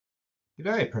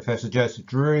G'day, Professor Joseph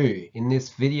Drew. In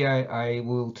this video, I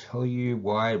will tell you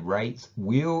why rates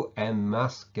will and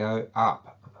must go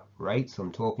up. Rates,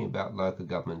 I'm talking about local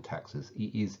government taxes.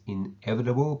 It is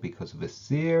inevitable because of a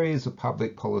series of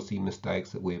public policy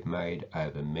mistakes that we've made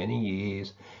over many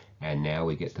years, and now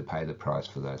we get to pay the price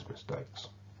for those mistakes.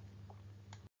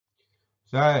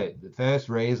 So, the first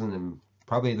reason, and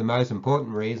probably the most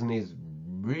important reason, is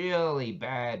really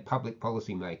bad public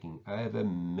policy making over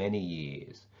many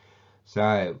years.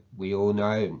 So we all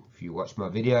know, if you watch my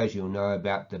videos, you'll know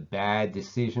about the bad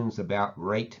decisions about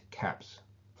rate caps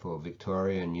for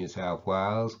Victoria and New South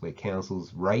Wales, where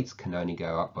councils' rates can only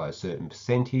go up by a certain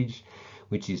percentage,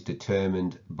 which is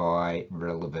determined by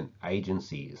relevant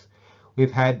agencies.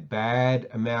 We've had bad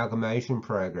amalgamation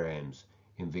programs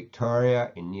in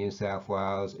Victoria, in New South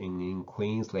Wales, and in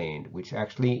Queensland, which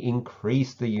actually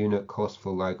increased the unit cost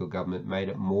for local government, made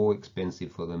it more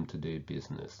expensive for them to do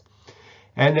business.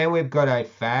 And then we've got a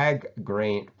FAG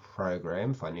grant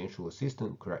program, financial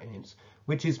assistance grants,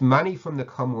 which is money from the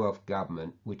Commonwealth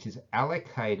Government, which is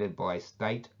allocated by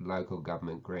state local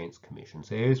government grants commissions.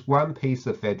 There is one piece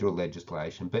of federal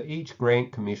legislation, but each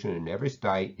grant commission in every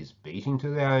state is beating to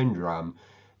their own drum.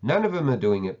 None of them are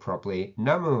doing it properly.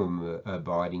 None of them are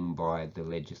abiding by the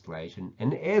legislation.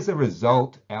 And as a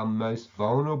result, our most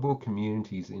vulnerable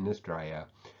communities in Australia,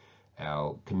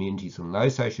 our communities in low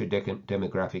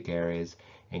socio-demographic areas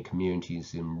and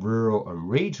communities in rural and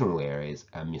regional areas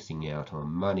are missing out on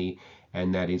money,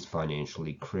 and that is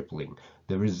financially crippling.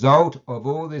 The result of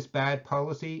all this bad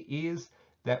policy is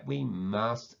that we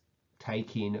must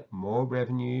take in more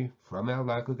revenue from our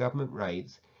local government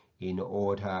rates in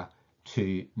order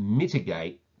to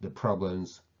mitigate the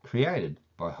problems created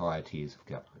by higher tiers of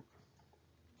government.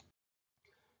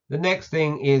 The next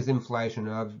thing is inflation.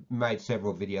 I've made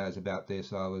several videos about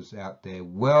this. I was out there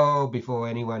well before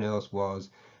anyone else was,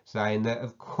 saying that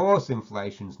of course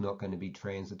inflation's not going to be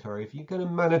transitory. If you're going to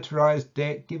monetize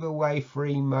debt, give away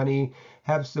free money,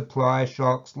 have supply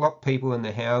shocks, lock people in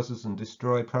their houses and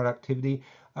destroy productivity,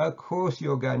 of course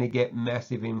you're going to get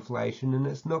massive inflation, and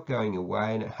it's not going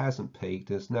away, and it hasn't peaked.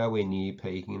 It's nowhere near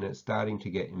peaking, and it's starting to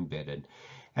get embedded.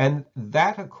 And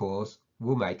that, of course,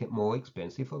 will make it more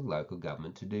expensive for local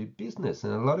government to do business.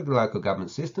 And a lot of the local government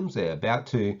systems, they're about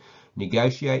to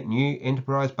negotiate new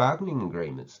enterprise bargaining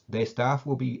agreements. Their staff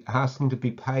will be asking to be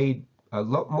paid a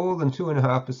lot more than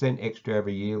 2.5% extra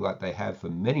every year, like they have for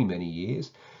many, many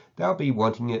years. They'll be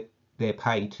wanting their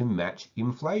pay to match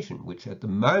inflation, which at the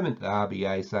moment the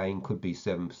RBA is saying could be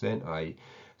 7%. I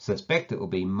suspect it will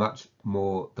be much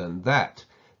more than that.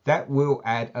 That will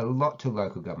add a lot to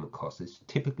local government costs. It's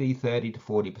typically 30 to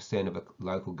 40% of a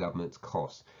local government's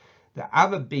costs. The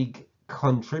other big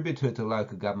contributor to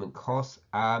local government costs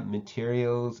are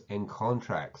materials and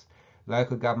contracts.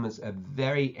 Local governments are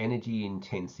very energy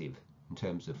intensive in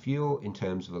terms of fuel, in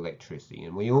terms of electricity.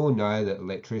 And we all know that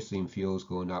electricity and fuel has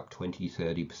gone up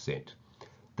 20-30%.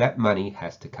 That money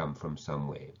has to come from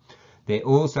somewhere. They're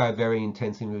also very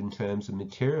intensive in terms of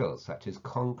materials such as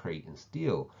concrete and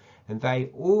steel, and they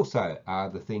also are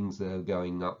the things that are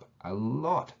going up a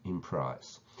lot in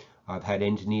price. I've had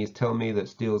engineers tell me that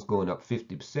steel's gone up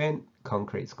 50%,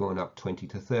 concrete's gone up 20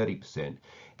 to 30%.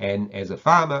 And as a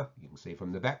farmer, you can see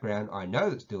from the background, I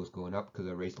know that steel's gone up because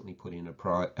I recently put in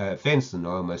a fence and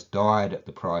I almost died at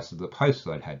the price of the posts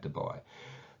I'd had to buy.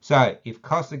 So if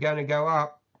costs are going to go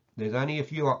up, there's only a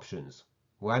few options.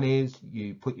 One is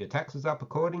you put your taxes up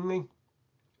accordingly.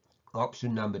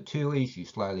 Option number 2 is you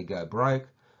slowly go broke.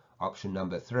 Option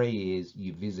number 3 is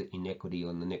you visit inequity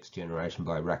on the next generation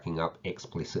by racking up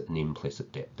explicit and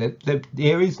implicit debt.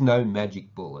 There is no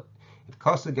magic bullet. If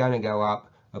costs are going to go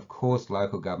up, of course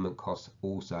local government costs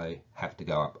also have to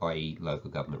go up, i.e.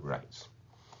 local government rates.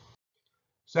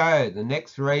 So the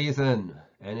next reason,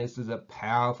 and this is a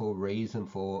powerful reason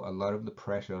for a lot of the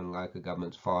pressure on local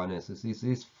government's finances, is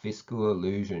this fiscal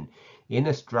illusion. In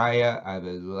Australia,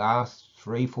 over the last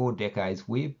 3-4 decades,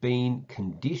 we've been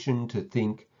conditioned to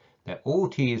think that all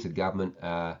tiers of government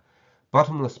are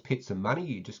bottomless pits of money.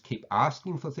 You just keep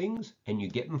asking for things and you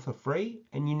get them for free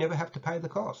and you never have to pay the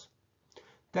cost.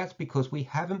 That's because we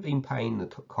haven't been paying the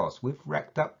cost. We've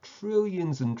racked up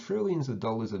trillions and trillions of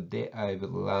dollars of debt over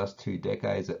the last 2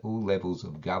 decades at all levels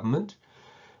of government.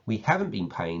 We haven't been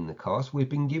paying the cost. We've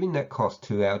been giving that cost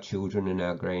to our children and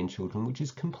our grandchildren, which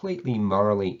is completely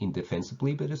morally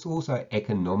indefensibly, but it's also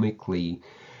economically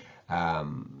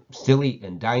silly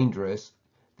and dangerous.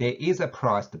 There is a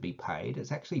price to be paid.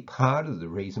 It's actually part of the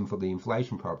reason for the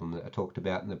inflation problem that I talked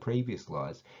about in the previous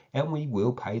slides, and we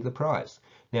will pay the price.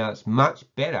 Now, it's much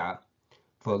better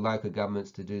for local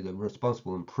governments to do the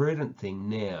responsible and prudent thing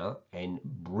now and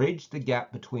bridge the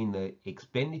gap between the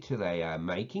expenditure they are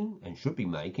making and should be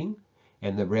making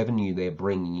and the revenue they're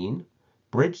bringing in.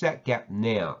 Bridge that gap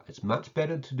now. It's much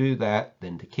better to do that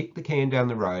than to kick the can down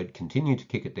the road, continue to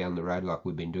kick it down the road like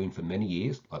we've been doing for many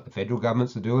years, like the federal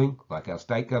governments are doing, like our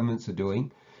state governments are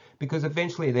doing, because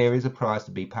eventually there is a price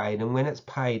to be paid, and when it's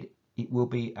paid, it will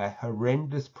be a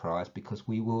horrendous price because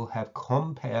we will have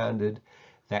compounded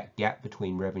that gap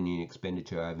between revenue and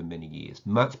expenditure over many years.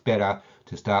 Much better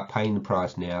to start paying the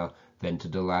price now than to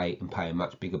delay and pay a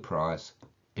much bigger price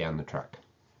down the track.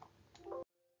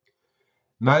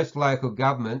 Most local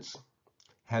governments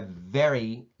have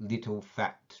very little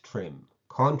fat to trim.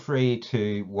 Contrary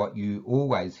to what you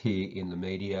always hear in the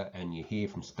media, and you hear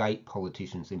from state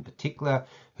politicians in particular,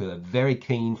 who are very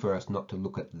keen for us not to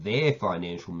look at their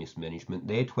financial mismanagement,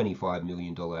 their $25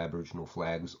 million Aboriginal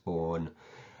flags on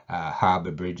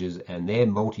harbour bridges and their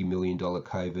multi-million-dollar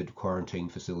COVID quarantine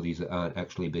facilities that aren't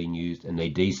actually being used, and their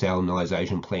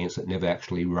desalinisation plants that never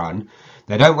actually run.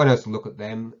 They don't want us to look at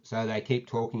them, so they keep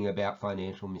talking about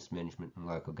financial mismanagement in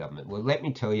local government. Well, let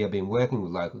me tell you, I've been working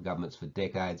with local governments for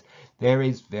decades. There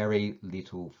is very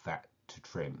little fat to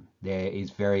trim. There is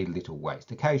very little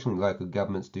waste. Occasionally local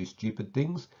governments do stupid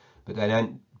things, but they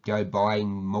don't go buying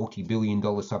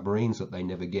multi-billion-dollar submarines that they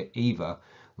never get either,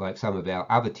 like some of our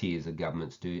other tiers of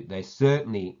governments do. They're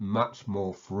certainly much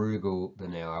more frugal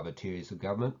than our other tiers of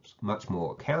government, much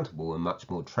more accountable and much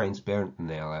more transparent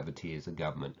than our other tiers of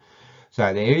government.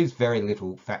 So there is very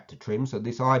little fat to trim. So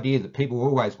this idea that people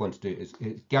always want to do is,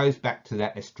 it goes back to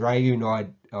that Australian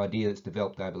idea that's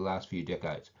developed over the last few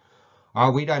decades. Oh,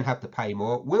 we don't have to pay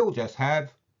more. We'll just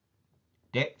have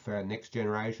debt for our next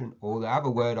generation. Or the other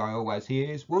word I always hear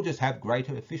is, we'll just have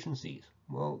greater efficiencies.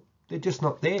 Well, they're just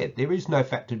not there. There is no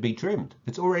fat to be trimmed.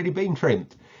 It's already been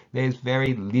trimmed. There's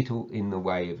very little in the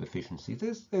way of efficiency.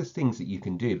 There's things that you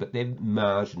can do, but they're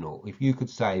marginal. If you could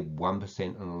save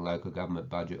 1% on a local government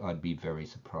budget, I'd be very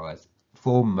surprised.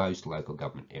 For most local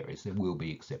government areas, there will be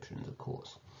exceptions, of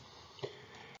course.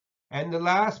 And the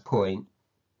last point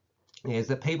is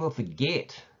that people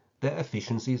forget that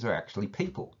efficiencies are actually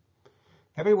people.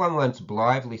 Everyone wants to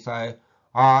blithely say,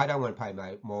 oh, I don't want to pay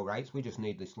more rates, we just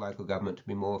need this local government to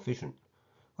be more efficient.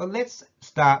 Well, let's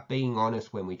start being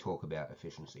honest when we talk about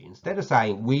efficiency. Instead of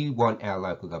saying we want our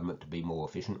local government to be more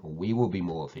efficient, or we will be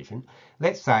more efficient,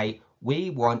 let's say we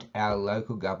want our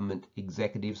local government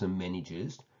executives and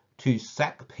managers to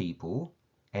sack people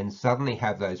and suddenly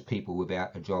have those people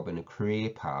without a job and a career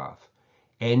path,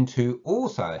 and to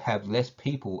also have less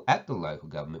people at the local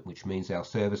government, which means our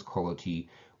service quality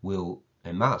will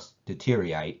and must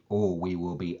deteriorate, or we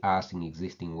will be asking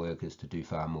existing workers to do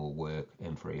far more work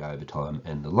and free overtime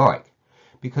and the like.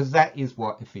 Because that is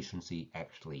what efficiency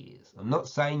actually is. I'm not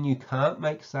saying you can't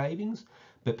make savings,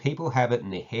 but people have it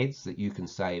in their heads that you can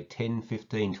save 10,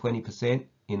 15, 20%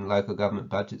 in local government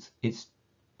budgets. It's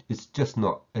just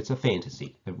not. It's a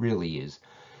fantasy. It really is.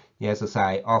 As I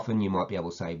say, often you might be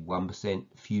able to save 1%,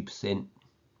 a few percent.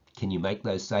 Can you make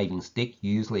those savings stick?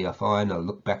 Usually I find I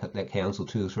look back at that council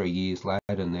 2 or 3 years later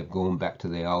and they've gone back to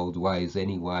their old ways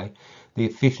anyway. The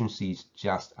efficiencies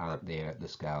just aren't there at the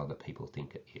scale that people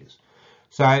think it is.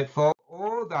 So for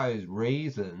all those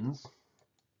reasons,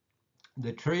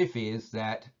 the truth is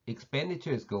that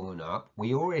expenditure has gone up.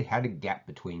 We already had a gap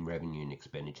between revenue and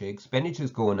expenditure. Expenditure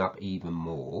has gone up even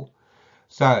more.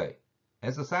 So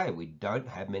as I say, we don't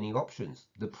have many options.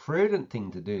 The prudent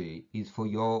thing to do is for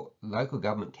your local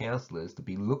government councillors to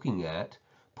be looking at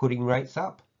putting rates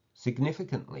up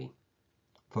significantly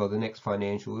for the next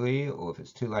financial year, or if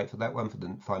it's too late for that one, for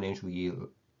the financial year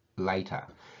later.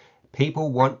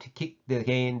 People want to kick the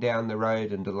can down the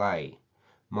road and delay.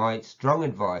 My strong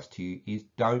advice to you is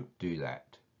don't do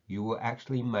that. You will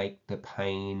actually make the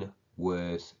pain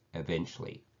worse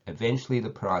eventually. Eventually the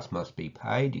price must be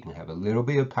paid. You can have a little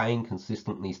bit of pain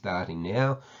consistently starting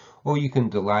now, or you can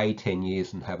delay 10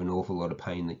 years and have an awful lot of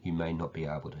pain that you may not be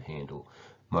able to handle.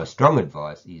 My strong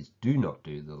advice is do not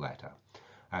do the latter.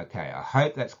 Okay, I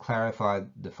hope that's clarified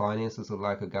the finances of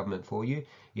local government for you.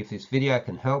 If this video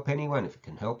can help anyone, if it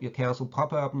can help your council,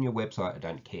 pop it up on your website. I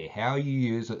don't care how you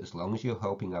use it, as long as you're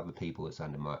helping other people. It's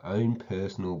under my own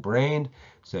personal brand,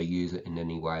 so use it in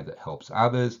any way that helps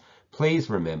others. Please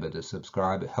remember to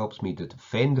subscribe. It helps me to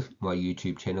defend my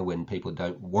YouTube channel when people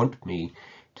don't want me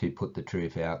to put the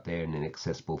truth out there in an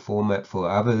accessible format for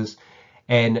others.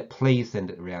 And please send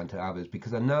it around to others,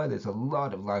 because I know there's a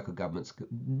lot of local governments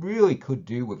really could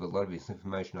do with a lot of this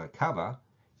information I cover,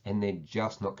 and they're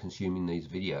just not consuming these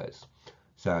videos.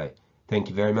 So thank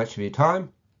you very much for your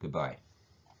time. Goodbye.